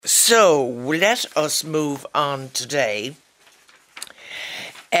So let us move on today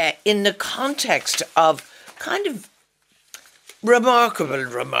in the context of kind of remarkable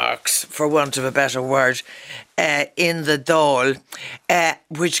remarks, for want of a better word, in the Dáil,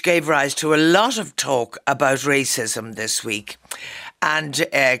 which gave rise to a lot of talk about racism this week. And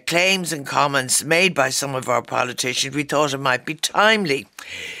claims and comments made by some of our politicians, we thought it might be timely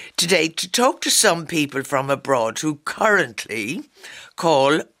today to talk to some people from abroad who currently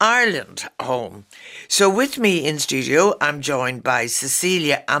call Ireland home. So with me in studio, I'm joined by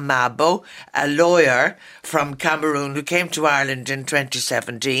Cecilia Amabo, a lawyer from Cameroon who came to Ireland in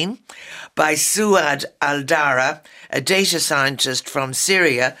 2017, by Suad Aldara, a data scientist from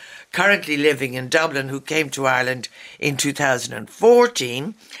Syria, currently living in Dublin, who came to Ireland in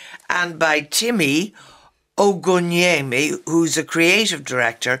 2014, and by Timmy Ogunyemi, who's a creative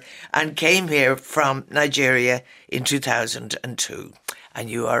director and came here from Nigeria in 2002. And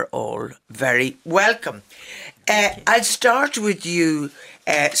you are all very welcome. I'll start with you,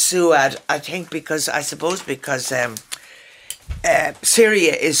 Suad, I think because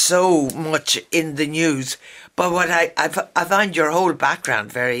Syria is so much in the news. But what I find your whole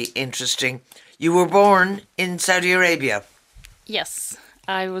background very interesting. You were born in Saudi Arabia. Yes,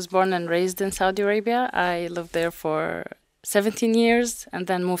 I was born and raised in Saudi Arabia. I lived there for 17 years and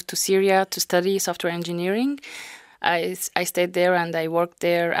then moved to Syria to study software engineering. I stayed there and I worked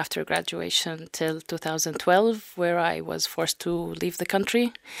there after graduation till 2012, where I was forced to leave the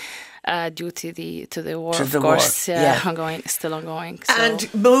country due to the war, of course, still ongoing. So.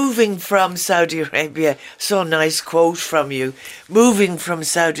 And moving from Saudi Arabia, so nice quote from you, moving from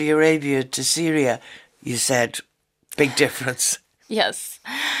Saudi Arabia to Syria, you said, big difference. Yes.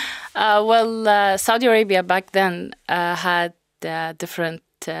 Saudi Arabia back then had different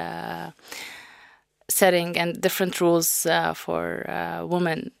setting and different rules for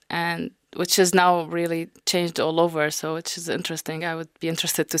women, and which is now really changed all over. So which is interesting. I would be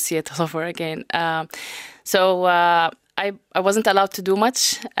interested to see it all over again. I wasn't allowed to do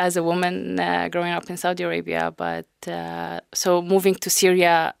much as a woman growing up in Saudi Arabia, but so moving to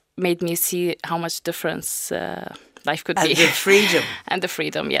Syria made me see how much difference life could be. And the freedom. And the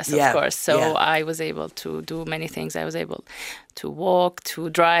freedom, yes, of course. So I was able to do many things. I was able to walk, to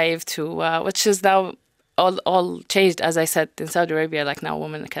drive, which is now all changed, as I said, in Saudi Arabia. Like now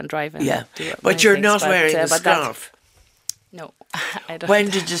women can drive and do But you're things, not wearing the scarf. No, I don't. When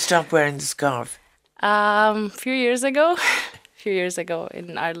did you stop wearing the scarf? Few years ago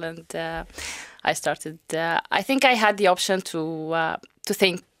in Ireland, I started. I think I had the option to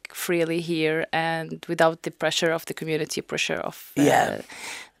think freely here and without the pressure of the community, pressure of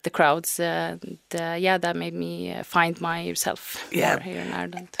the crowds. That made me find myself more here in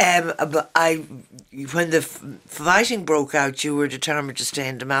Ireland. When the fighting broke out, you were determined to stay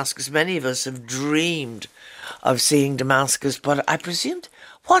in Damascus. Many of us have dreamed of seeing Damascus, but I presumed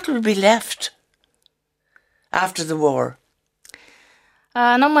what will be left after the war?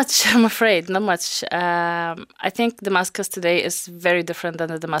 Not much, I'm afraid. Not much. I think Damascus today is very different than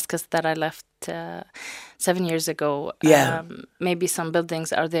the Damascus that I left 7 years ago. Maybe some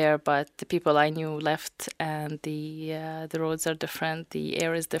buildings are there, but the people I knew left, and the roads are different. The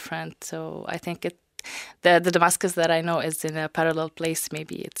air is different. So I think the Damascus that I know is in a parallel place.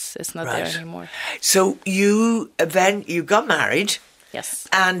 Maybe it's not there anymore. So you got married. Yes.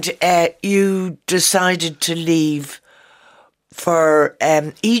 And you decided to leave for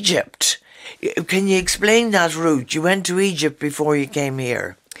Egypt. Can you explain that route? You went to Egypt before you came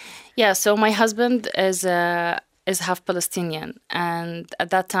here. Yeah, so my husband is half Palestinian, and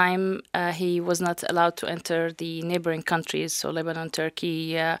at that time he was not allowed to enter the neighboring countries, so Lebanon,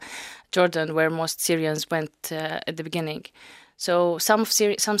 Turkey, Jordan, where most Syrians went at the beginning. So some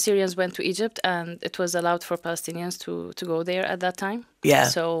Syrians went to Egypt, and it was allowed for Palestinians to go there at that time. Yeah.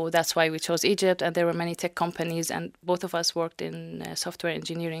 So that's why we chose Egypt, and there were many tech companies, and both of us worked in software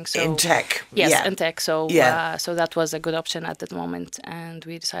engineering. So in tech. Yes, in tech. So so that was a good option at that moment, and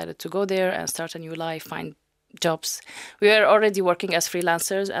we decided to go there and start a new life, find jobs. We were already working as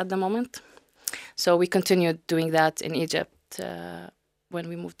freelancers at the moment, so we continued doing that in Egypt when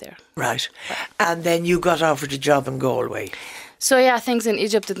we moved there. Right. And then you got offered a job in Galway. So things in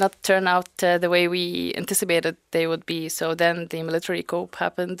Egypt did not turn out the way we anticipated they would be. So then the military coup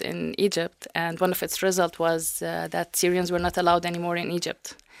happened in Egypt, and one of its results was that Syrians were not allowed anymore in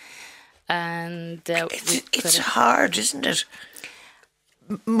Egypt. And it's hard, isn't it?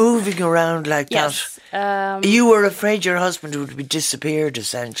 Moving around like that. You were afraid your husband would be disappeared,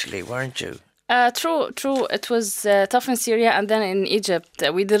 essentially, weren't you? True. It was tough in Syria, and then in Egypt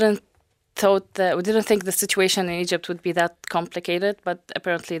we didn't we didn't think the situation in Egypt would be that complicated, but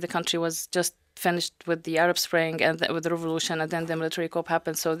apparently the country was just finished with the Arab Spring and with the revolution, and then the military coup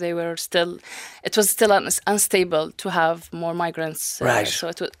happened. So it was still unstable to have more migrants. Right. So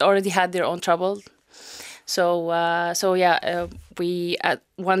it already had their own trouble. So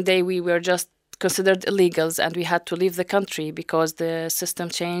one day we were just considered illegals, and we had to leave the country because the system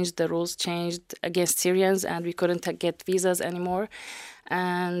changed, the rules changed against Syrians, and we couldn't get visas anymore.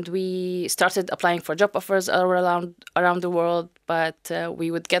 And we started applying for job offers around the world, but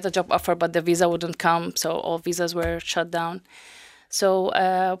we would get a job offer, but the visa wouldn't come, so all visas were shut down. So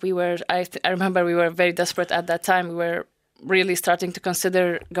I remember we were very desperate at that time. We were really starting to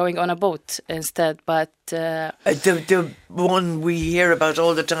consider going on a boat instead, but the one we hear about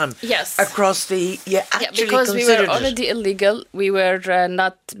all the time. Yes, across the because we were already illegal. We were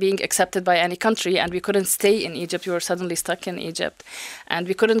not being accepted by any country, and we couldn't stay in Egypt. We were suddenly stuck in Egypt, and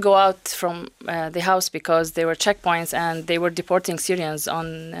we couldn't go out from the house because there were checkpoints and they were deporting Syrians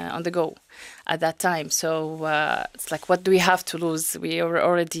on the go at that time. So it's like, what do we have to lose? We were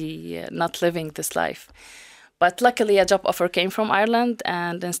already not living this life. But luckily, a job offer came from Ireland,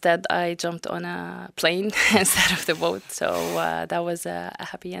 and instead I jumped on a plane instead of the boat. So that was a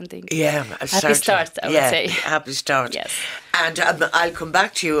happy ending. Yeah, happy start, I would say. Happy start. Yes. And I'll come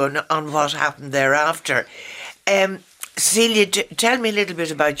back to you on what happened thereafter. Celia, tell me a little bit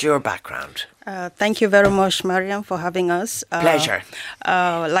about your background. Thank you very much, Mariam, for having us. Pleasure.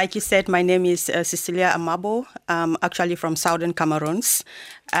 Like you said, my name is Cecilia Amabo. I'm actually from Southern Cameroons,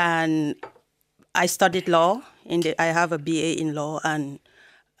 and I studied law. I have a BA in law and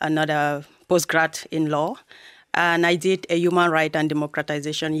another postgrad in law. And I did a human right and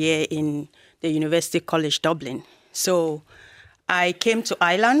democratization year in the University College Dublin. So I came to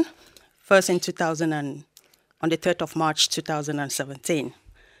Ireland first on the 3rd of March 2017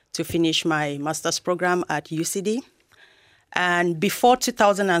 to finish my master's program at UCD. And before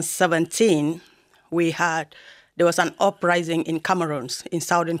 2017, there was an uprising in Cameroons, in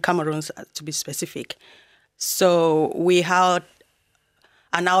southern Cameroons to be specific. So we had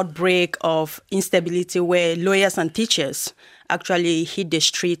an outbreak of instability where lawyers and teachers actually hit the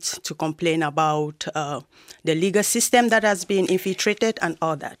streets to complain about the legal system that has been infiltrated and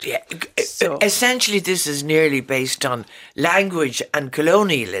all that. Yeah. So, essentially, this is nearly based on language and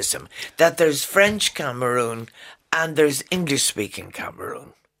colonialism, that there's French Cameroon and there's English-speaking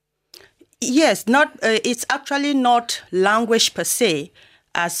Cameroon. Yes, it's actually not language per se,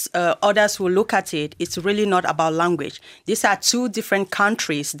 as others will look at it. It's really not about language. These are two different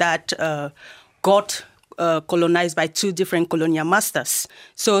countries that got colonized by two different colonial masters.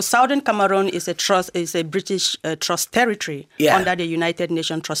 So Southern Cameroon is a British trust territory under the United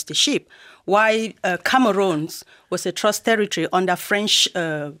Nations trusteeship, while Cameroon was a trust territory under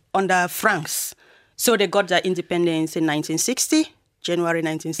under France. So they got their independence in 1960. January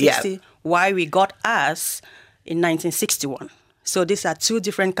 1960, while we got ours in 1961. So these are two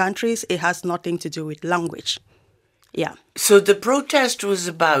different countries. It has nothing to do with language. Yeah. So the protest was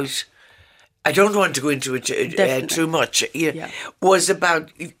about, I don't want to go into it too much, was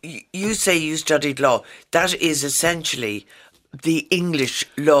about, you say you studied law. That is essentially the English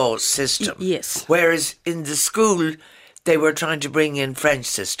law system. Yes. Whereas in the school, they were trying to bring in French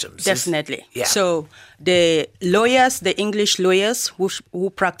systems. Definitely. So the English lawyers who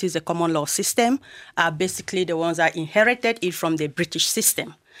practice the common law system are basically the ones that inherited it from the British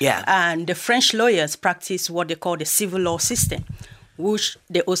system. Yeah. And the French lawyers practice what they call the civil law system, which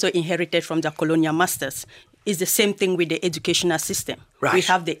they also inherited from their colonial masters. It's the same thing with the educational system. Right. We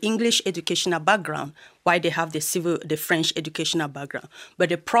have the English educational background, while they have the French educational background. But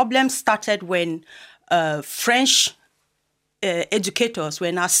the problem started when French educators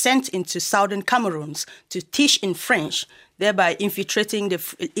were now sent into southern Cameroons to teach in French, thereby infiltrating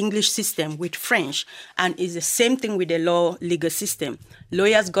the English system with French. And it's the same thing with the legal system.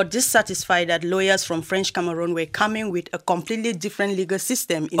 Lawyers got dissatisfied that lawyers from French Cameroon were coming with a completely different legal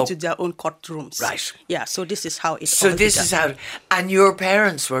system into their own courtrooms. Right. Yeah, so this is how it So this is how, and your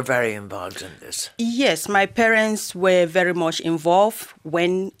parents were very involved in this? Yes, my parents were very much involved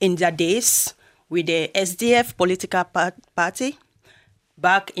when in their days with the SDF political party.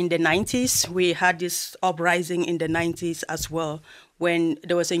 Back in the 90s, we had this uprising in the 90s as well, when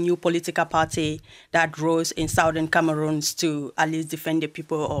there was a new political party that rose in southern Cameroon to at least defend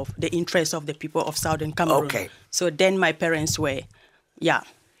the interests of the people of southern Cameroon. Okay. So then my parents were,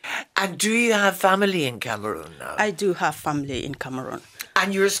 And do you have family in Cameroon now? I do have family in Cameroon.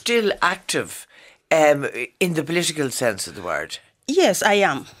 And you're still active in the political sense of the word? Yes, I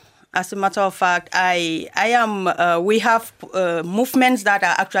am. As a matter of fact, I am. We have movements that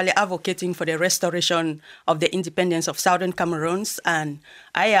are actually advocating for the restoration of the independence of Southern Cameroons, and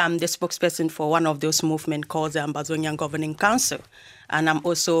I am the spokesperson for one of those movements called the Ambazonian Governing Council, and I'm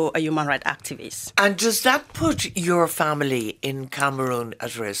also a human rights activist. And does that put your family in Cameroon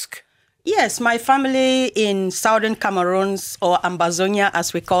at risk? Yes, my family in Southern Cameroons, or Ambazonia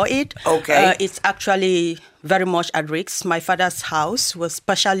as we call it, it's actually very much at risk. My father's house was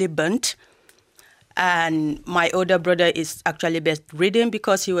partially burnt, and my older brother is actually bedridden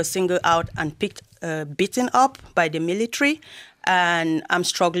because he was singled out and beaten up by the military, and I'm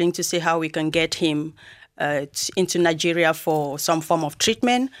struggling to see how we can get him into Nigeria for some form of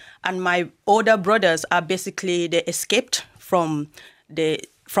treatment. And my older brothers are basically, they escaped from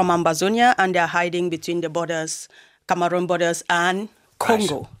Ambazonia, and they're hiding between the borders, Cameroon borders and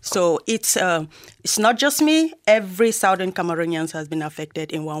Congo. Right. So it's not just me. Every Southern Cameroonians has been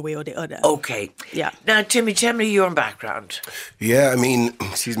affected in one way or the other. Okay. Yeah. Now, Timmy, tell me your background. Yeah, I mean,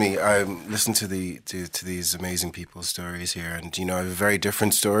 excuse me. I listened to these amazing people's stories here, and I have a very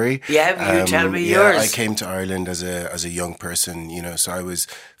different story. Yeah, you tell me yours. I came to Ireland as a young person. So I was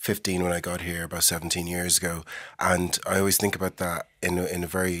 15 when I got here about 17 years ago, and I always think about that in a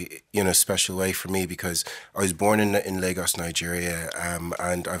very special way for me, because I was born in Lagos, Nigeria,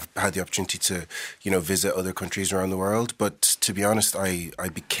 and I've had the opportunity to visit other countries around the world. But to be honest, I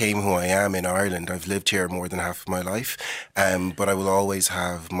became who I am in Ireland. I've lived here more than half of my life, but I will always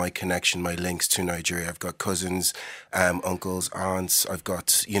have my connection, my links to Nigeria. I've got cousins, uncles, aunts. I've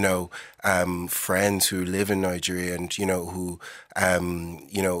got friends who live in Nigeria and who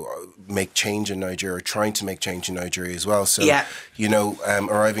make change in Nigeria, or trying to make change in Nigeria as well. So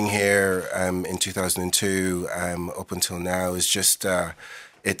arriving here in 2002 up until now is just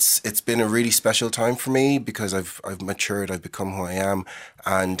it's been a really special time for me, because I've matured, I've become who I am,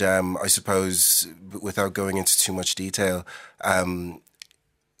 and I suppose, without going into too much detail, and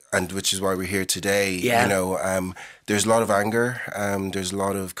which is why we're here today. There's a lot of anger, there's a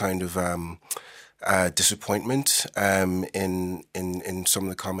lot of kind of disappointment in some of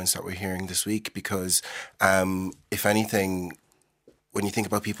the comments that we're hearing this week, because if anything, when you think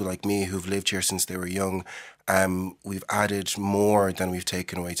about people like me who've lived here since they were young, we've added more than we've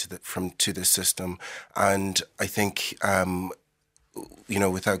taken away to this system. And I think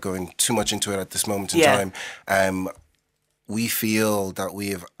without going too much into it at this moment in time, we feel that we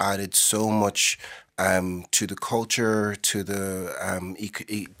have added so much to the culture, to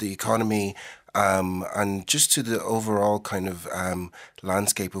the economy, and just to the overall kind of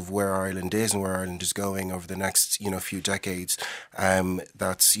landscape of where Ireland is and where Ireland is going over the next few decades.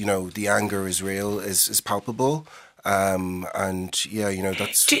 That's the anger is real, is palpable, and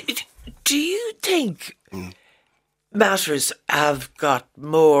that's. Do you think matters have got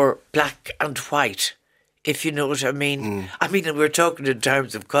more black and white? If you know what I mean. I mean, we're talking in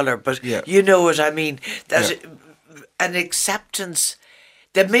terms of colour, but you know what I mean. That an acceptance,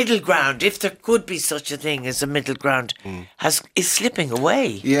 the middle ground, if there could be such a thing as a middle ground, is slipping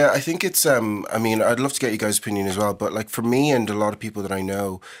away. Yeah, I think it's. I mean, I'd love to get you guys' opinion as well, but like for me and a lot of people that I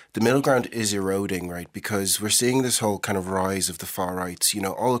know, the middle ground is eroding, right? Because we're seeing this whole kind of rise of the far rights,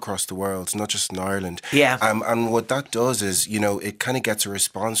 all across the world, not just in Ireland. Yeah. And what that does is, it kind of gets a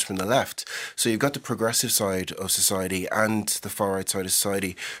response from the left. So you've got the progressive side of society and the far right side of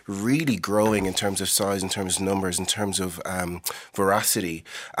society really growing in terms of size, in terms of numbers, in terms of veracity.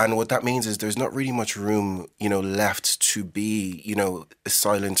 And what that means is there's not really much room, left to be, a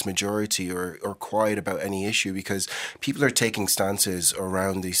silent majority or quiet about any issue, because people are taking stances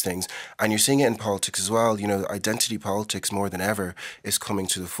around these things. And you're seeing it in politics as well. Identity politics more than ever is coming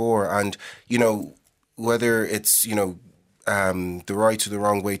to the fore. And, whether it's, the right or the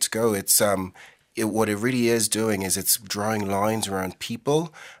wrong way to go, it's what it really is doing is it's drawing lines around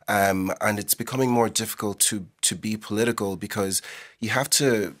people, and it's becoming more difficult to be political, because you have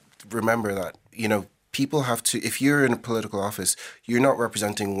to remember that, people have to, if you're in a political office, you're not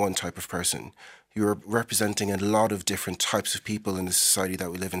representing one type of person. You're representing a lot of different types of people in the society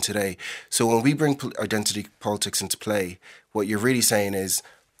that we live in today. So when we bring identity politics into play, what you're really saying is,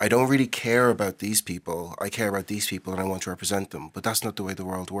 I don't really care about these people. I care about these people and I want to represent them. But that's not the way the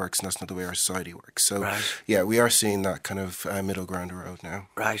world works, and that's not the way our society works. So, we are seeing that kind of middle ground erode now.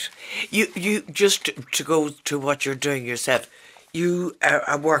 Right. You just to go to what you're doing yourself, you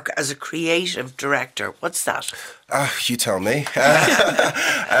work as a creative director. What's that? You tell me.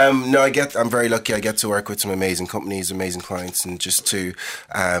 No, I'm very lucky. I get to work with some amazing companies, amazing clients, and just to,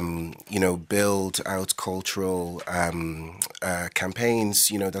 build out cultural campaigns,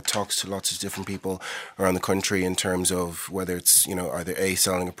 that talks to lots of different people around the country in terms of whether it's, either A,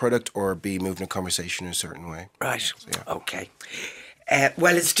 selling a product, or B, moving a conversation in a certain way. Right. So, yeah. Okay.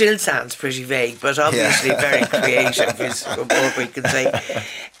 Well, it still sounds pretty vague, but obviously very creative is what we can say.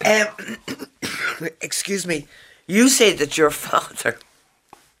 Excuse me. You say that your father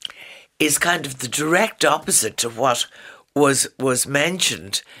is kind of the direct opposite to what was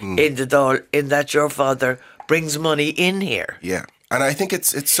mentioned in the Dáil, in that your father brings money in here. Yeah, and I think it's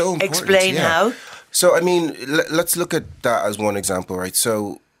so important. Explain how. So, I mean, let's look at that as one example, right?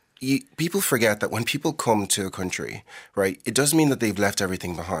 So, people forget that when people come to a country, right, it doesn't mean that they've left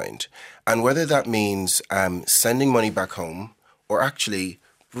everything behind. And whether that means sending money back home or actually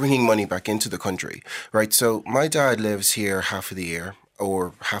bringing money back into the country, right? So my dad lives here half of the year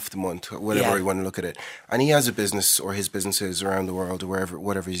or half the month, whatever you want to look at it. And he has a business or his businesses around the world or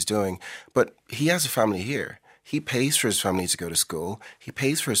whatever he's doing. But he has a family here. He pays for his family to go to school. He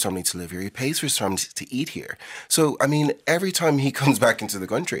pays for his family to live here. He pays for his family to eat here. So, I mean, every time he comes back into the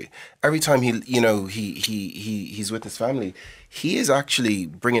country, every time he's with his family, he is actually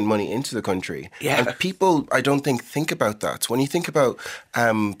bringing money into the country. Yeah. And people, I don't think about that. When you think about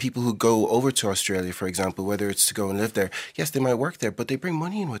people who go over to Australia, for example, whether it's to go and live there, yes, they might work there, but they bring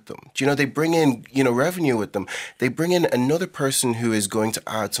money in with them. Do you know, they bring in, revenue with them. They bring in another person who is going to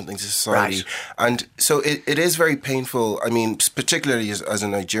add something to society. Right. And so it is very painful, I mean, particularly as a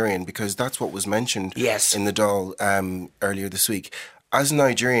Nigerian, because that's what was mentioned in the Dáil earlier this week. As a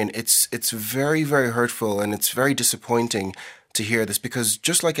Nigerian, it's very, very hurtful, and it's very disappointing to hear this, because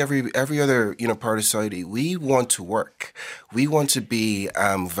just like every other part of society, we want to work, we want to be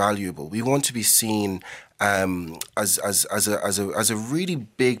valuable, we want to be seen as a really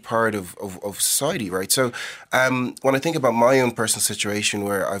big part of society, right? So when I think about my own personal situation,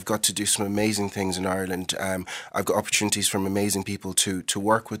 where I've got to do some amazing things in Ireland, I've got opportunities from amazing people to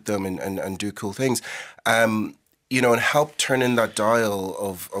work with them and do cool things, and help turn in that dial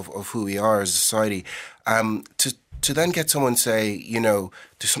of who we are as a society, to then get someone say,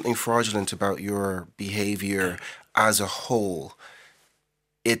 there's something fraudulent about your behaviour as a whole.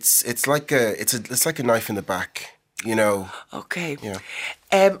 It's like a knife in the back, Okay.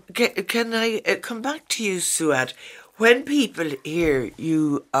 Yeah. Can I come back to you, Suad? When people hear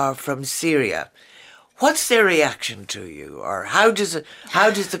you are from Syria, what's their reaction to you, or how does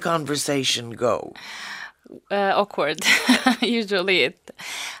the conversation go? Awkward. Usually,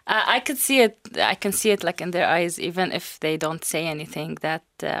 I can see it like in their eyes, even if they don't say anything. That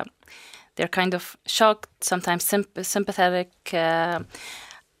they're kind of shocked, sometimes sympathetic. They're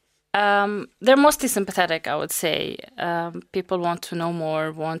mostly sympathetic, I would say. People want to know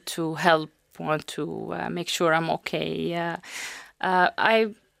more, want to help, want to make sure I'm okay.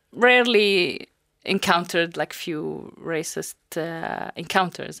 I rarely encountered like few racist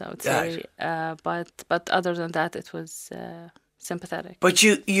encounters, I would say, but other than that, it was sympathetic. But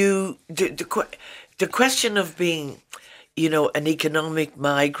the question of being, an economic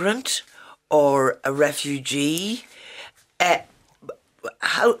migrant or a refugee,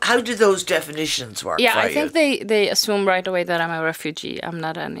 how do those definitions work? Yeah, for I think they assume right away that I'm a refugee. I'm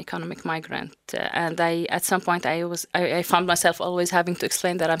not an economic migrant, and at some point I found myself always having to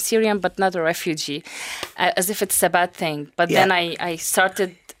explain that I'm Syrian but not a refugee, as if it's a bad thing. But then I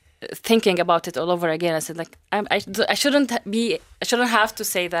started thinking about it all over again. I said, like, I shouldn't have to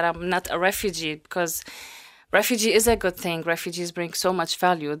say that I'm not a refugee, because refugee is a good thing. Refugees bring so much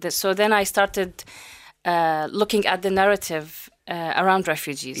value. So then I started looking at the narrative around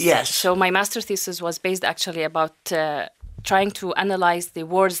refugees. Yes. So my master thesis was based actually about trying to analyze the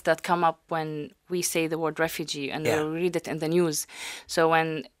words that come up when we say the word refugee and we read it in the news. So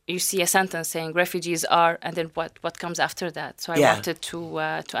when you see a sentence saying refugees are, and then what comes after that. So I wanted to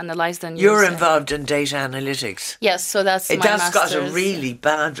analyze the news. You're involved in data analytics. Yes, so that's my That's got a master's. really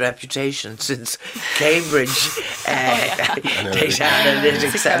bad reputation since Cambridge data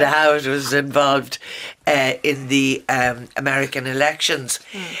analytics and how it was involved in the American elections.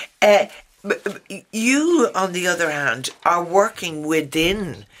 You, on the other hand, are working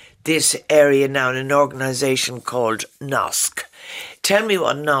within this area now in an organisation called NOSC. Tell me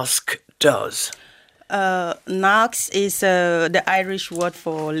what NOSC does. NOSC is the Irish word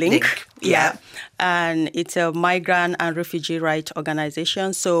for link. Yeah. And it's a migrant and refugee rights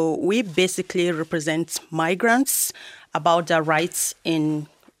organization. So we basically represent migrants about their rights in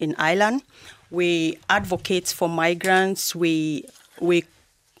Ireland. We advocate for migrants. We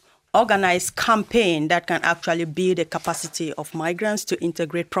organize campaign that can actually build the capacity of migrants to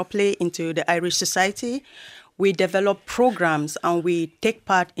integrate properly into the Irish society. We develop programs and we take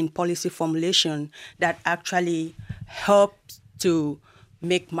part in policy formulation that actually help to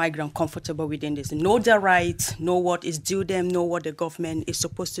make migrants comfortable within this. Know their rights, know what is due them, know what the government is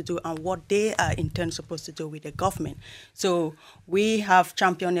supposed to do and what they are in turn supposed to do with the government. So we have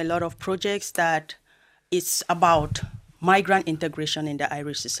championed a lot of projects that it's about migrant integration in the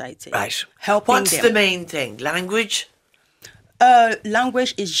Irish society. Right. Helping What's them. the main thing? Language?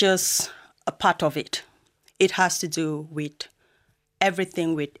 Language is just a part of it. It has to do with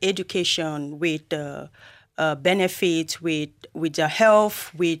everything, with education, with benefits, with their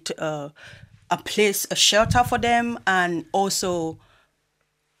health, with a place, a shelter for them, and also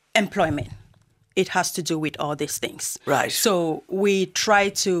employment. It has to do with all these things. Right. So we try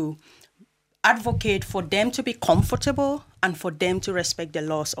to advocate for them to be comfortable and for them to respect the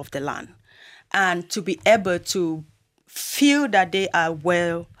laws of the land and to be able to feel that they are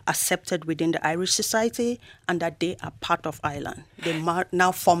well accepted within the Irish society and that they are part of Ireland. They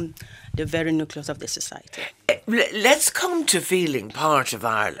now form the very nucleus of the society. Let's come to feeling part of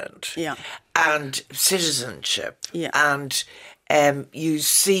Ireland. Yeah. And citizenship. Yeah. And you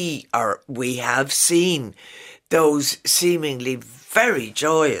see, or we have seen, those seemingly very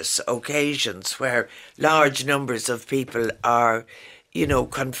joyous occasions where large numbers of people are,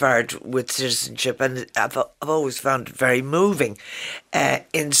 conferred with citizenship, and I've always found it very moving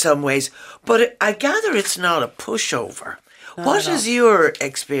in some ways. But I gather it's not a pushover. What has your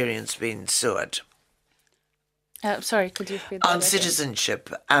experience been, Suad? Sorry, could you repeat that On again? citizenship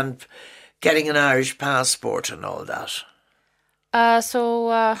and getting an Irish passport and all that? I'm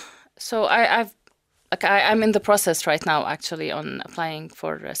in the process right now, actually, on applying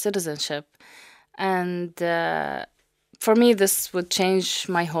for citizenship, and for me, this would change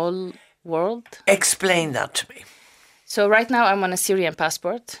my whole world. Explain that to me. So right now, I'm on a Syrian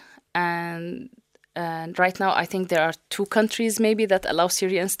passport, and right now, I think there are 2 countries maybe that allow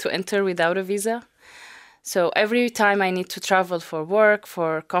Syrians to enter without a visa. So every time I need to travel for work,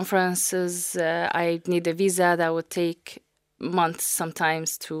 for conferences, I need a visa that would take months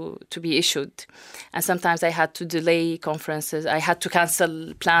sometimes to be issued. And sometimes I had to delay conferences. I had to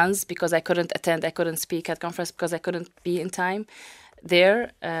cancel plans because I couldn't attend. I couldn't speak at conference because I couldn't be in time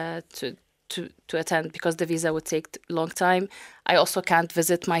there to attend because the visa would take a long time. I also can't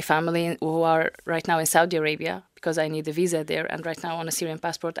visit my family who are right now in Saudi Arabia because I need a visa there. And right now on a Syrian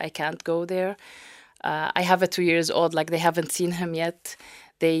passport, I can't go there. I have a 2-year-old, they haven't seen him yet.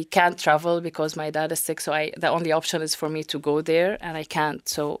 They can't travel because my dad is sick, so the only option is for me to go there, and I can't.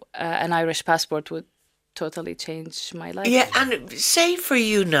 So an Irish passport would totally change my life. Yeah, and say for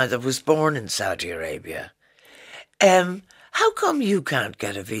you now that was born in Saudi Arabia, how come you can't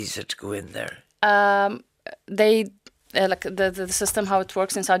get a visa to go in there? They the system, how it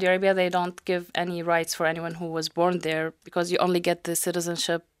works in Saudi Arabia, they don't give any rights for anyone who was born there because you only get the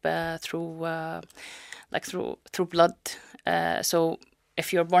citizenship through blood. So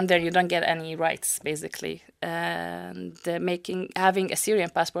if you're born there, you don't get any rights, basically. And having a Syrian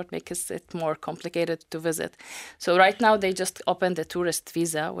passport makes it more complicated to visit. So right now, they just opened the tourist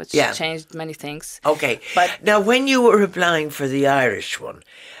visa, which changed many things. Okay. But now, when you were applying for the Irish one,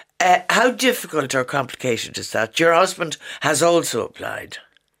 how difficult or complicated is that? Your husband has also applied.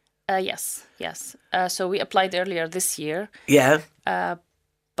 Yes. So we applied earlier this year. Yeah.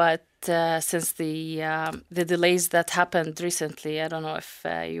 But since the delays that happened recently, I don't know if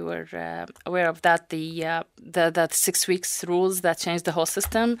you were aware of that, that 6 weeks rules that changed the whole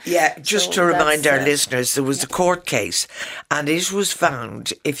system. Yeah, just to remind our listeners, there was a court case, and it was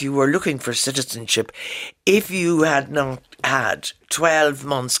found, if you were looking for citizenship, if you had not had 12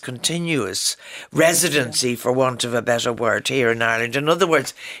 months continuous residency, for want of a better word, here in Ireland. In other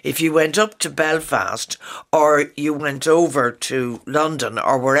words, if you went up to Belfast or you went over to London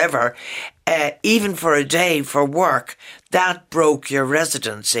or wherever, even for a day for work, that broke your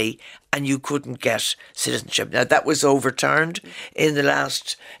residency and you couldn't get citizenship. Now, that was overturned in the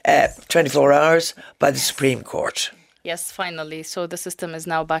last 24 hours by the Supreme Court. Yes, finally. So the system is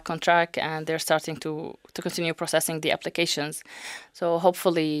now back on track and they're starting to continue processing the applications. So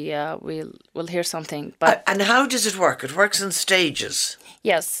hopefully we'll hear something. But and how does it work? It works in stages.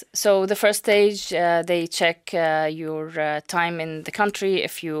 Yes. So the first stage, they check your time in the country.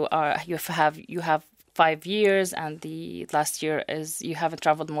 If you have 5 years, and the last year is you haven't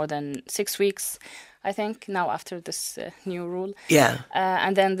traveled more than 6 weeks, I think, now after this new rule. Yeah.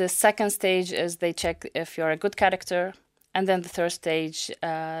 And then the second stage is they check if you're a good character, And then the third stage,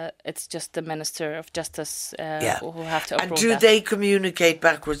 it's just the Minister of Justice who have to approve And do they communicate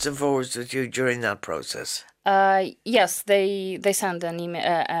backwards and forwards with you during that process? Yes, they send an email,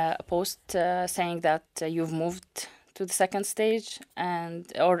 a post saying that you've moved to the second stage,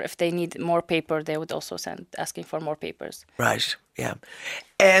 or if they need more paper, they would also send asking for more papers. Right, yeah.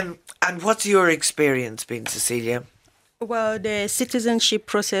 And what's your experience been, Cecilia? Well, the citizenship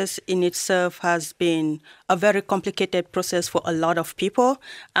process in itself has been a very complicated process for a lot of people.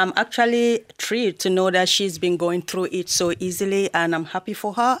 I'm actually thrilled to know that she's been going through it so easily, and I'm happy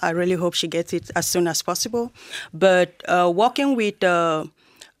for her. I really hope she gets it as soon as possible. But working with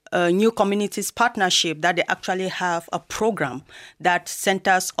New Communities Partnership, that they actually have a program that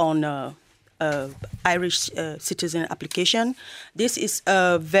centers on Irish citizen application. This is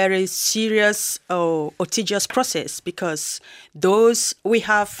a very serious or tedious process because we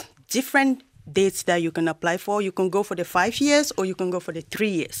have different dates that you can apply for. You can go for the 5 years or you can go for the 3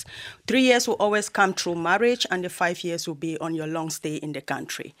 years. 3 years will always come through marriage, and the 5 years will be on your long stay in the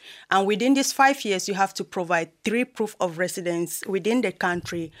country. And within these 5 years, you have to provide 3 proof of residence within the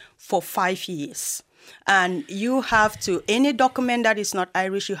country for 5 years. And you have to, any document that is not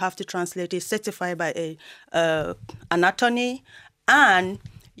Irish, you have to translate it, certified by an attorney. And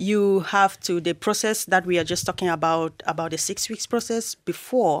you have to, the process that we are just talking about the 6 weeks process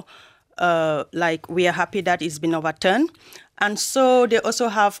before, we are happy that it's been overturned. And so they also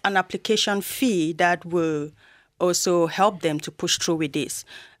have an application fee that will also help them to push through with this.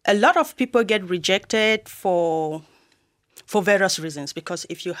 A lot of people get rejected for various reasons, because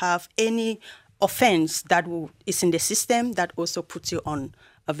if you have any offense that is in the system, that also puts you on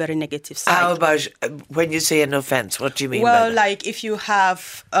a very negative side. How about when you say an offense? What do you mean by Well, that? like if you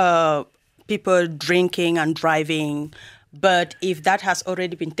have people drinking and driving, but if that has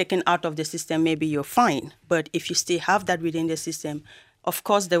already been taken out of the system, maybe you're fine. But if you still have that within the system, of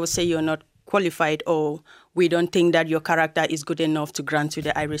course, they will say you're not qualified, or we don't think that your character is good enough to grant you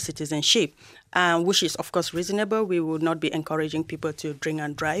the Irish citizenship, which is, of course, reasonable. We will not be encouraging people to drink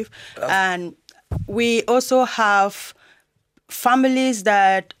and drive. And we also have families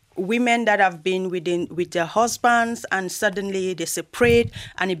women that have been with their husbands, and suddenly they separate,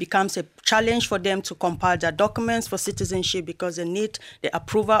 and it becomes a challenge for them to compile their documents for citizenship because they need the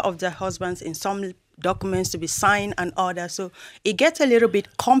approval of their husbands in some documents to be signed and all that. So it gets a little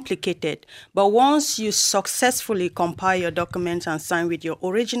bit complicated. But once you successfully compile your documents and sign with your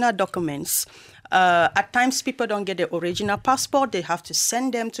original documents, at times people don't get the original passport. They have to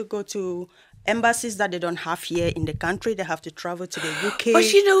send them to go to embassies that they don't have here in the country. They have to travel to the UK.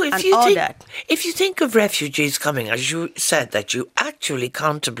 But you know, if you think of refugees coming, as you said, that you actually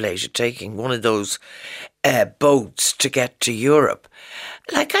contemplated taking one of those boats to get to Europe,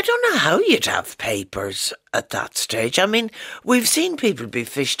 like, I don't know how you'd have papers at that stage. I mean, we've seen people be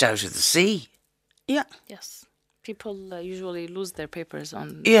fished out of the sea. Yeah. Yes. People usually lose their papers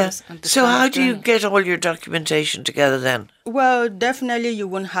on this. On so how do you get all your documentation together then? Well, definitely you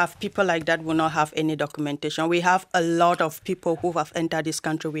won't have people like that will not have any documentation. We have a lot of people who have entered this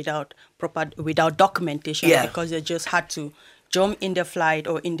country without documentation because they just had to jump in the flight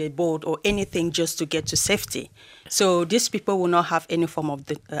or in the boat or anything just to get to safety. So these people will not have any form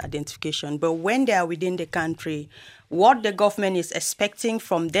of identification. But when they are within the country, what the government is expecting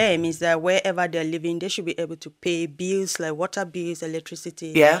from them is that wherever they're living, they should be able to pay bills like water bills,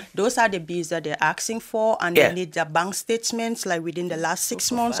 electricity. Yeah. Those are the bills that they're asking for, and they need their bank statements like within the last 6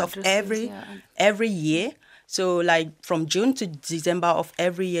 months of every year. So like from June to December of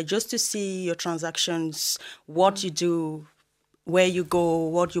every year, just to see your transactions, what you do, where you go,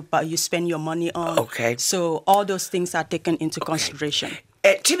 what you spend your money on. Okay. So all those things are taken into consideration.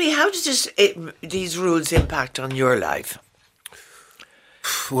 Timmy, how does these rules impact on your life?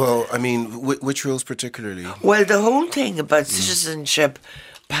 Well, I mean, which rules particularly? Well, the whole thing about citizenship,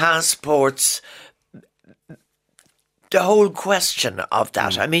 passports, the whole question of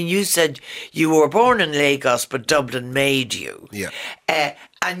that. I mean, you said you were born in Lagos, but Dublin made you. Yeah.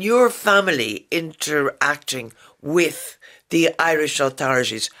 And your family interacting with the Irish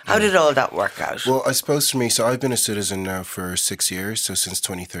authorities. How did all that work out? Well, I suppose for me, so I've been a citizen now for 6 years, so since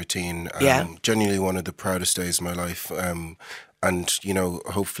 2013. Genuinely one of the proudest days of my life. And, you know,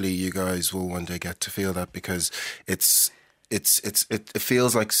 hopefully you guys will one day get to feel that, because it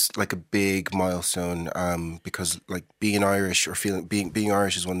feels like a big milestone, because like being Irish or being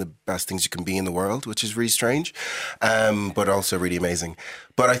Irish is one of the best things you can be in the world, which is really strange, but also really amazing.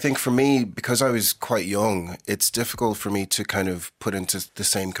 But I think for me, because I was quite young, it's difficult for me to kind of put into the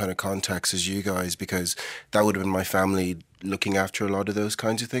same kind of context as you guys, because that would have been my family looking after a lot of those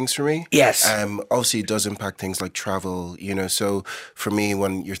kinds of things for me. Yes. Obviously, it does impact things like travel, so for me,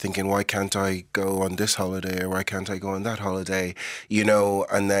 when you're thinking, why can't I go on this holiday or why can't I go on that holiday,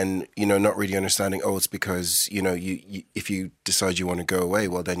 and then, not really understanding, it's because, you if you decide you want to go away,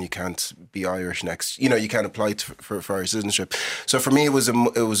 well, then you can't be Irish next. You can't apply for Irish citizenship. So for me, it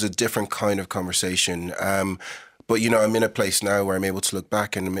was a different kind of conversation. But, I'm in a place now where I'm able to look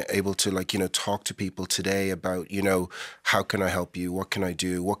back and I'm able to talk to people today about, how can I help you? What can I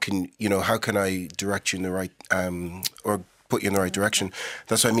do? How can I direct you in the right, or put you in the right direction?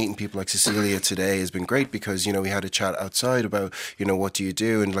 That's why meeting people like Cecilia today has been great because, we had a chat outside about, what do you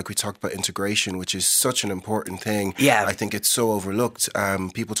do? And we talked about integration, which is such an important thing. Yeah. I think it's so overlooked.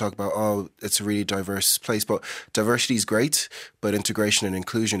 People talk about, it's a really diverse place, but diversity is great, but integration and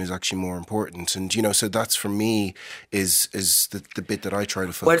inclusion is actually more important. And, so that's for me is the bit that I try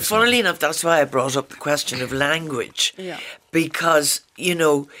to focus on. Well, funnily enough, that's why I brought up the question of language. Yeah. Because,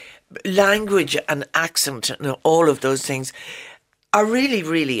 language and accent and all of those things are really,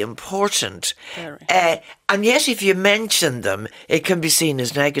 really important. And yet, if you mention them, it can be seen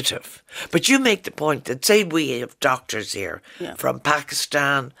as negative. But you make the point that, say, we have doctors here from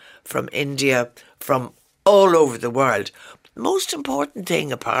Pakistan, from India, from all over the world. The most important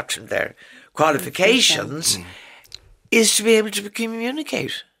thing, apart from their qualifications, is to be able to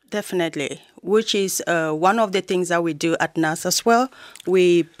communicate. Definitely, which is one of the things that we do at NAS as well.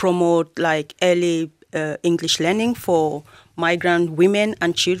 We promote early English learning for migrant women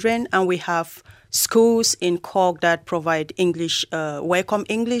and children, and we have schools in Cork that provide English, welcome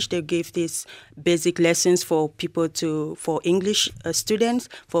English. They give these basic lessons for English students,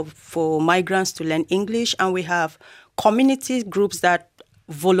 for migrants to learn English, and we have community groups that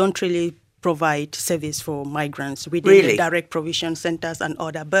voluntarily provide service for migrants within the direct provision centres and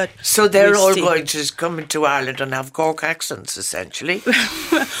other. But so they're all going to come into Ireland and have Cork accents, essentially.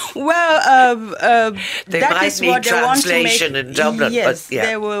 Well, they might need translation in Dublin. Yes, but, yeah.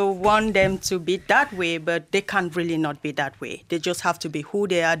 They will want them to be that way, but they can't really not be that way. They just have to be who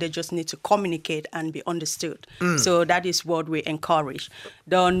they are. They just need to communicate and be understood. So that is what we encourage.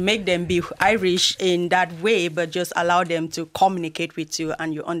 Don't make them be Irish in that way, but just allow them to communicate with you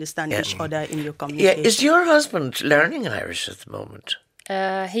and you understand each other in your communication. Yeah, is your husband learning Irish at the moment?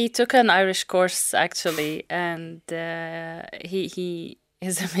 He took an Irish course actually, and he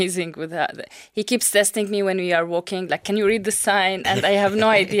is amazing with that. He keeps testing me when we are walking, can you read the sign? And I have no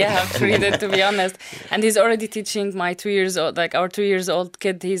idea how to read it, to be honest. And he's already teaching my 2 years old, our 2 years old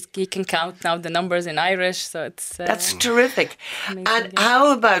kid. He can count now the numbers in Irish, so it's that's terrific. Amazing, and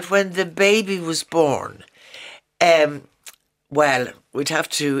how about when the baby was born? Well, we'd have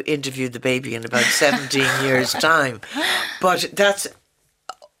to interview the baby in about 17 years' time. But that's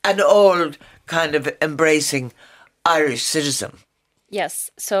an old kind of embracing Irish citizen.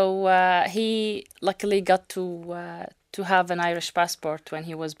 Yes. So he luckily got to have an Irish passport when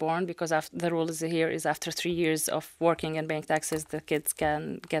he was born, because the rule here is after 3 years of working and paying taxes, the kids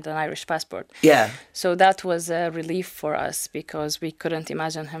can get an Irish passport. Yeah. So that was a relief for us because we couldn't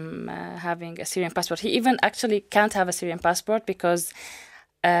imagine him having a Syrian passport. He even actually can't have a Syrian passport because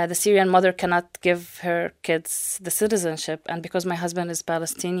the Syrian mother cannot give her kids the citizenship. And because my husband is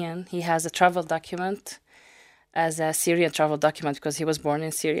Palestinian, he has a travel document as a Syrian travel document because he was born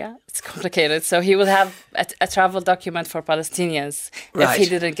in Syria. It's complicated. So he will have a travel document for Palestinians if he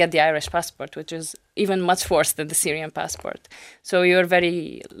didn't get the Irish passport, which is even much worse than the Syrian passport. So we were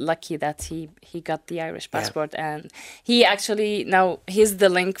very lucky that he got the Irish passport. And he actually, now he's the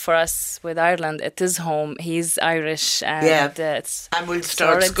link for us with Ireland. It is home. He's Irish. And, and we'll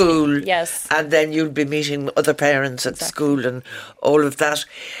start school. Yes. And then you'll be meeting other parents at school and all of that.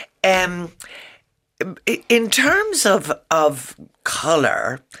 In terms of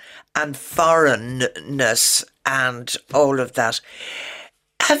colour and foreignness and all of that,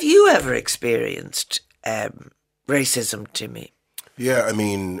 have you ever experienced racism, Timmy? Yeah, I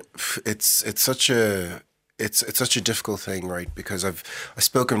mean, it's such a difficult thing, right? Because I've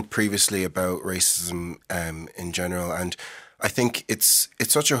spoken previously about racism in general, and I think it's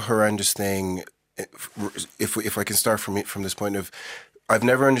such a horrendous thing. If I can start from this point of, I've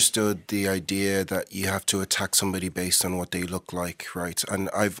never understood the idea that you have to attack somebody based on what they look like, right? And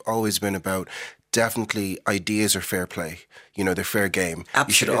I've always been about, definitely ideas are fair play. They're fair game. Absolutely.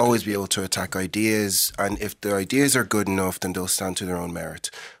 You should always be able to attack ideas. And if the ideas are good enough, then they'll stand to their own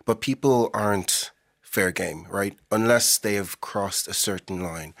merit. But people aren't fair game, right? Unless they have crossed a certain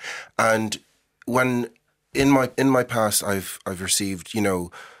line. And when in my past, I've received,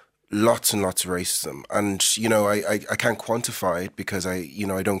 lots and lots of racism. And, you know, I can't quantify it because I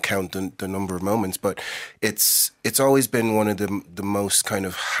don't count the number of moments, but it's always been one of the most kind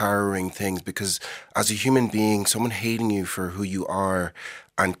of harrowing things, because as a human being, someone hating you for who you are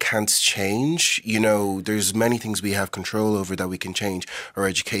and can't change, you know, there's many things we have control over that we can change. Our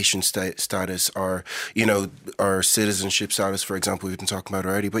education status, our, you know, our citizenship status, for example, we've been talking about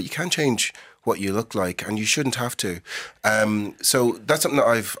already, but you can't change what you look like, and you shouldn't have to. So that's something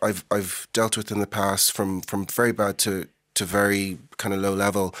that I've dealt with in the past, from very bad to very kind of low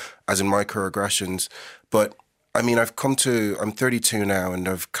level, as in microaggressions. But I mean, I'm 32 now, and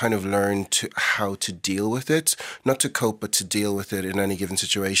I've kind of learned how to deal with it, not to cope, but to deal with it in any given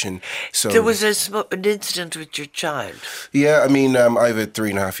situation. So there was an incident with your child. Yeah, I mean, I have a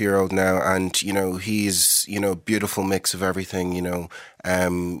 3.5-year-old now, and, you know, he's, you know, beautiful mix of everything, you know.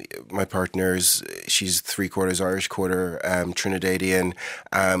 My partner's, she's 3/4 Irish, quarter Trinidadian.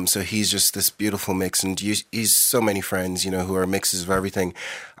 So he's just this beautiful mix, and he's so many friends, you know, who are mixes of everything.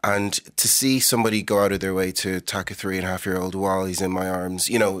 And to see somebody go out of their way to attack a 3.5-year-old while he's in my arms,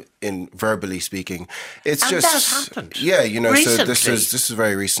 you know, in verbally speaking, it's and just that happened. Yeah, you know, recently. so this is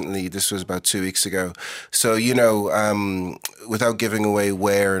very recently. This was about 2 weeks ago. So, you know, without giving away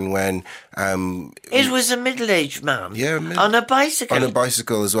where and when, it was a middle-aged man. Yeah, on a bicycle. On a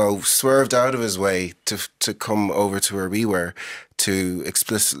bicycle as well, swerved out of his way to come over to where we were, to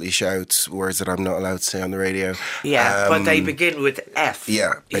explicitly shout words that I'm not allowed to say on the radio. Yeah, but they begin with F.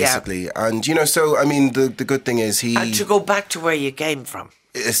 Yeah, basically. Yeah. And, you know, so, I mean, the good thing is And to go back to where you came from.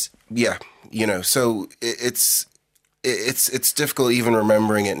 Yeah, you know, so it's difficult even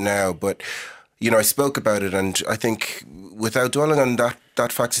remembering it now, but, you know, I spoke about it, and I think without dwelling on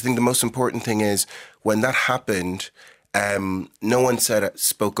that fact, I think the most important thing is when that happened, no one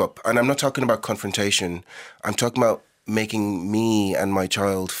spoke up. And I'm not talking about confrontation. I'm talking about making me and my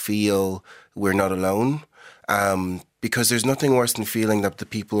child feel we're not alone. Because there's nothing worse than feeling that the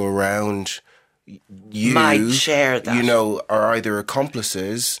people around you might share that. You know, are either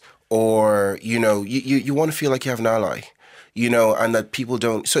accomplices, or, you know, you want to feel like you have an ally. You know, and that people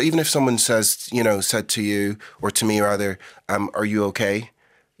don't. So even if someone said to you, or to me rather, are you okay?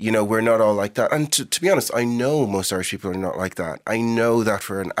 You know, we're not all like that. And to be honest, I know most Irish people are not like that. I know that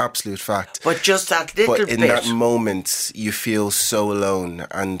for an absolute fact. But just that little bit. But in that moment, you feel so alone.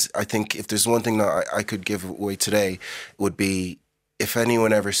 And I think if there's one thing that I could give away today, would be, if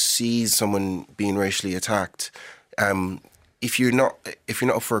anyone ever sees someone being racially attacked, if you're not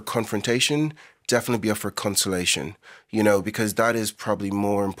up for a confrontation, definitely be up for consolation. You know, because that is probably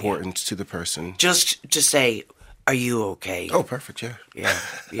more important to the person. Just to say, are you okay? Oh, perfect, yeah.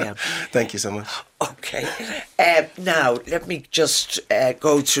 Yeah. Thank you so much. Okay. Now, let me just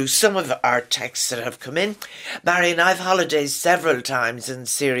go through some of our texts that have come in. Marion, I've holidayed several times in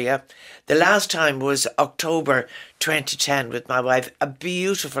Syria. The last time was October 2010 with my wife. A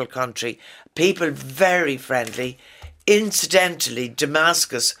beautiful country. People very friendly. Incidentally,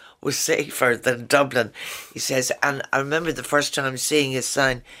 Damascus was safer than Dublin, he says. And I remember the first time seeing a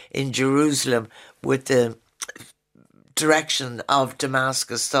sign in Jerusalem with the direction of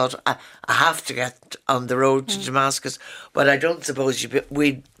Damascus. Thought, I have to get on the road to Damascus, but I don't suppose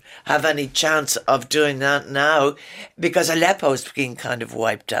we'd have any chance of doing that now, because Aleppo's been kind of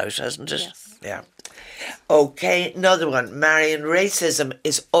wiped out, hasn't it? Yes. Yeah. Okay, another one. Marion, racism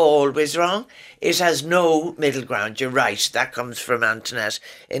is always wrong. It has no middle ground. You're right. That comes from Antoinette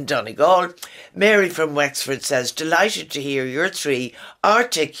in Donegal. Mary from Wexford says, delighted to hear your three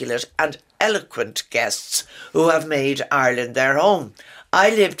articulate and eloquent guests who have made Ireland their home.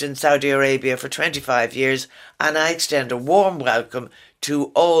 I lived in Saudi Arabia for 25 years, and I extend a warm welcome to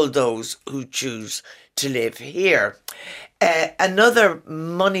all those who choose to live here. Another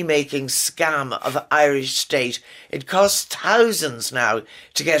money-making scam of Irish state. It costs thousands now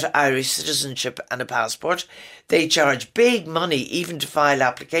to get Irish citizenship and a passport. They charge big money even to file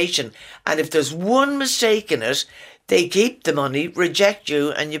application. And if there's one mistake in it, they keep the money, reject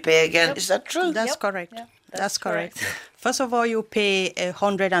you, and you pay again. Yep. Is that true? That's correct. Yep. That's correct. First of all, you pay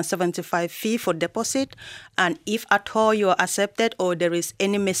 175 fee for deposit, and if at all you are accepted or there is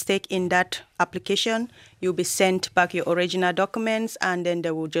any mistake in that application, you'll be sent back your original documents, and then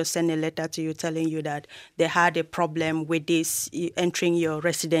they will just send a letter to you telling you that they had a problem with this entering your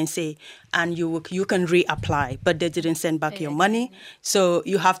residency, and you can reapply, but they didn't send back your money, so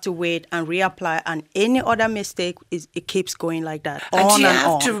you have to wait and reapply, and any other mistake, it keeps going like that. And do you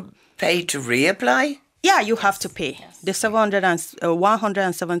have to pay to reapply? Yeah, you have to pay. Yes. The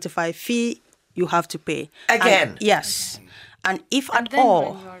 175 fee, you have to pay. Again? And, yes. And if at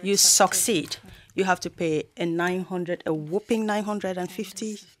all you succeed, you have to pay a whopping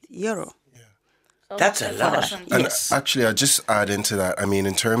 950 euro. That's a lot. And actually, I'll just add into that. I mean,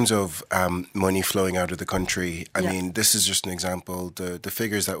 in terms of money flowing out of the country, I mean, this is just an example. The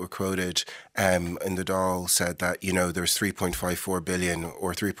figures that were quoted in the Dáil said that, you know, there's 3.54 billion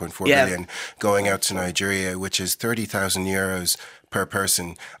or 3.4 billion going out to Nigeria, which is 30,000 euros per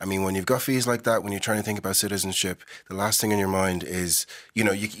person. I mean, when you've got fees like that, when you're trying to think about citizenship, the last thing in your mind is, you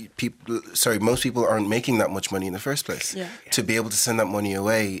know, most people aren't making that much money in the first place. Yeah. To be able to send that money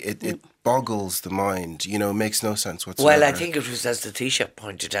away, it boggles the mind. You know, it makes no sense whatsoever. Well, I think it was, as the Taoiseach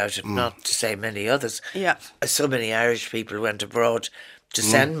pointed out, and not to say many others, so many Irish people went abroad to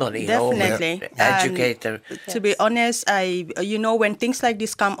send money home and educate them. To be honest, you know, when things like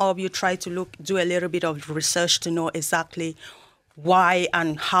this come up, you try to do a little bit of research to know exactly why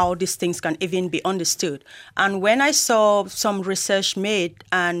and how these things can even be understood. And when I saw some research made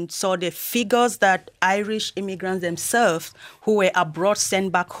and saw the figures that Irish immigrants themselves who were abroad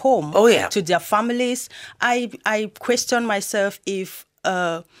sent back home to their families, I questioned myself if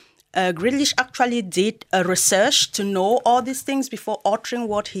Grealish actually did a research to know all these things before uttering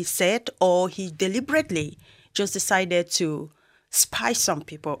what he said, or he deliberately just decided to spice some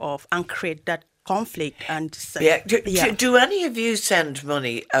people off and create that conflict. And do any of you send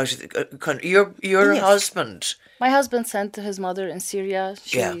money out of the country? Your husband? My husband sent to his mother in Syria.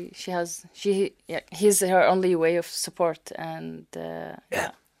 He's her only way of support, and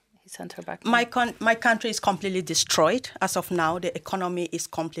he sent her back. My country is completely destroyed as of now. The economy is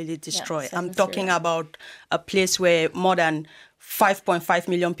completely destroyed. I'm talking about a place where more than 5.5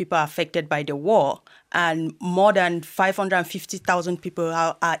 million people are affected by the war, and more than 550,000 people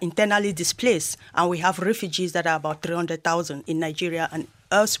are internally displaced, and we have refugees that are about 300,000 in Nigeria and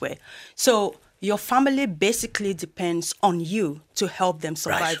elsewhere. So your family basically depends on you to help them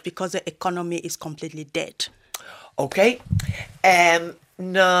survive because the economy is completely dead. Okay.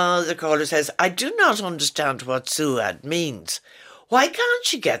 No, the caller says, I do not understand what Suad means. Why can't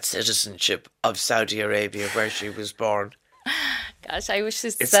she get citizenship of Saudi Arabia where she was born? Gosh, I wish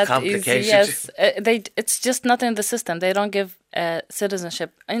it's that complicated. Easy. Yes, it's just not in the system. They don't give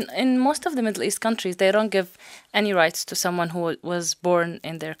citizenship. In most of the Middle East countries, they don't give any rights to someone who was born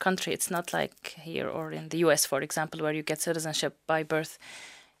in their country. It's not like here or in the US, for example, where you get citizenship by birth.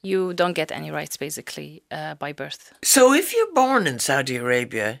 You don't get any rights, basically, by birth. So if you're born in Saudi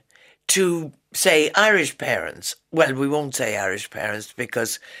Arabia to, say, Irish parents, well, we won't say Irish parents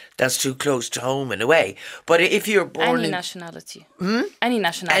because that's too close to home in a way. But if you're born Any nationality. Any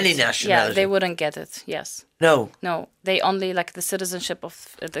nationality. Yeah, they wouldn't get it, yes. No. They only, like, the citizenship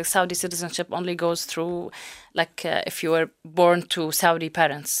of, the Saudi citizenship only goes through, like, if you were born to Saudi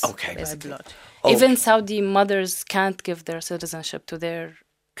parents. Okay. By blood. Even Saudi mothers can't give their citizenship to their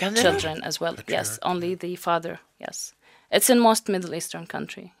children as well. Yes, only the father, yes. It's in most Middle Eastern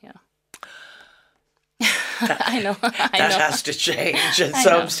country, I know. That has to change at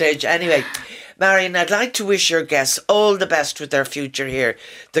some stage. Anyway, Marion, I'd like to wish your guests all the best with their future here.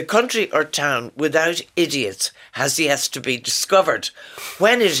 The country or town without idiots has yet to be discovered.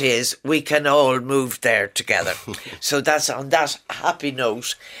 When it is, we can all move there together. So that's on that happy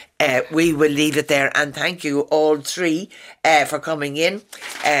note. We will leave it there, and thank you all three for coming in.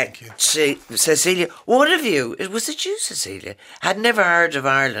 Thank you. Cecilia, one of you, was it you, Cecilia? Had never heard of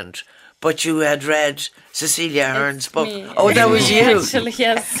Ireland, but you had read Cecilia Ahern's book. Me. Oh, that was you. Actually,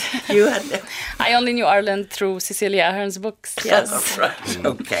 yes. You had. I only knew Ireland through Cecilia Ahern's books. Yes. Right.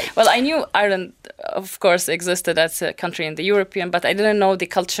 Okay. Well, I knew Ireland, of course, existed as a country in the European, but I didn't know the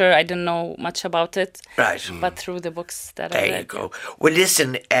culture. I didn't know much about it. Right. But through the books that I read. There you go. Well,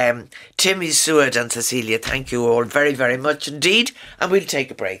 listen, Timmy, Suad, and Cecilia, thank you all very, very much indeed, and we'll take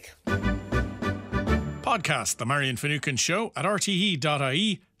a break. Podcast The Marion Finucane Show at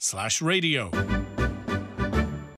rte.ie/radio.